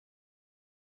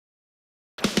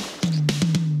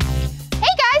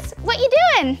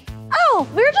doing? Oh,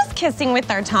 we were just kissing with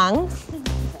our tongues.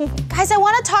 Guys, I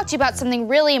want to talk to you about something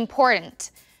really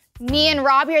important. Me and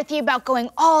Robbie are thinking about going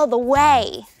all the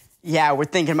way. Yeah, we're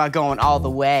thinking about going all the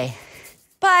way.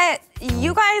 But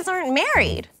you guys aren't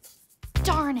married.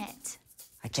 Darn it.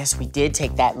 I guess we did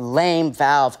take that lame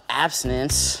vow of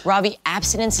abstinence. Robbie,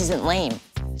 abstinence isn't lame.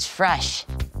 It's fresh.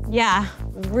 Yeah,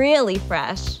 really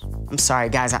fresh. I'm sorry,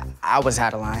 guys, I was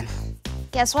out of line.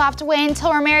 Guess we'll have to wait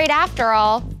until we're married after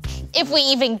all. If we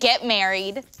even get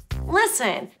married.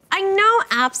 Listen, I know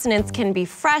abstinence can be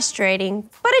frustrating,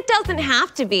 but it doesn't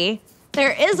have to be.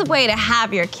 There is a way to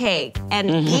have your cake and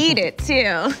eat it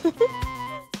too.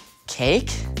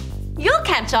 Cake? You'll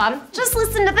catch on. Just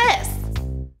listen to this.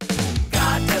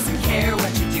 God doesn't care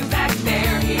what you do back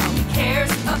there. He only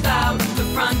cares about the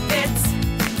front bits.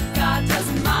 God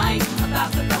doesn't mind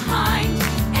about the behind.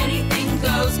 Anything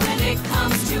goes when it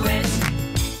comes to it.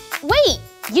 Wait,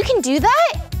 you can do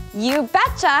that? You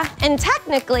betcha. And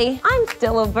technically, I'm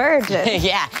still a virgin.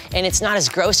 Yeah, and it's not as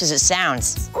gross as it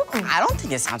sounds. I don't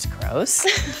think it sounds gross.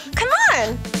 Come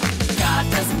on.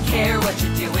 God doesn't care what you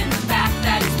do in the back.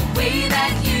 That is the way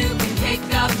that you can pick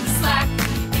up the slack.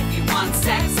 If you want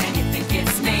sex and you think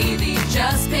it's maybe,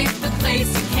 just pick the place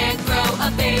you can't grow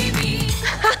a baby.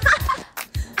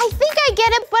 I think I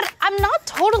get it, but I'm not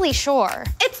totally sure.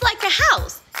 It's like a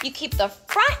house. You keep the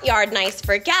front yard nice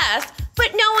for guests,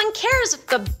 but no one cares if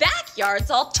the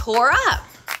backyard's all tore up.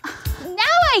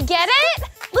 Now I get it.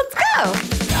 Let's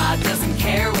go. God doesn't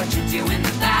care what you do in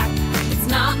the back. It's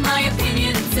not my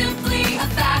opinion, it's simply a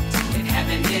fact. If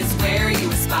heaven is where you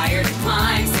aspire to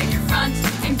climb, save your front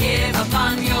and give up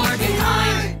on your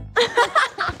behind.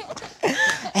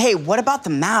 Hey, what about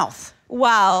the mouth?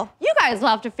 Well, you guys will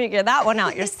have to figure that one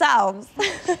out yourselves.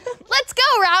 Let's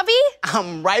go, Robbie.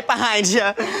 I'm right behind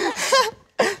you.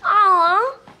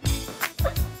 Aw.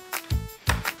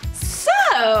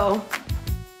 So,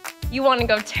 you want to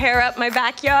go tear up my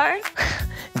backyard?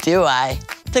 Do I?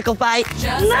 Tickle bite? Just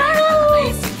pick the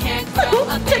place you can't grow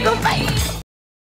a baby. Tickle bite.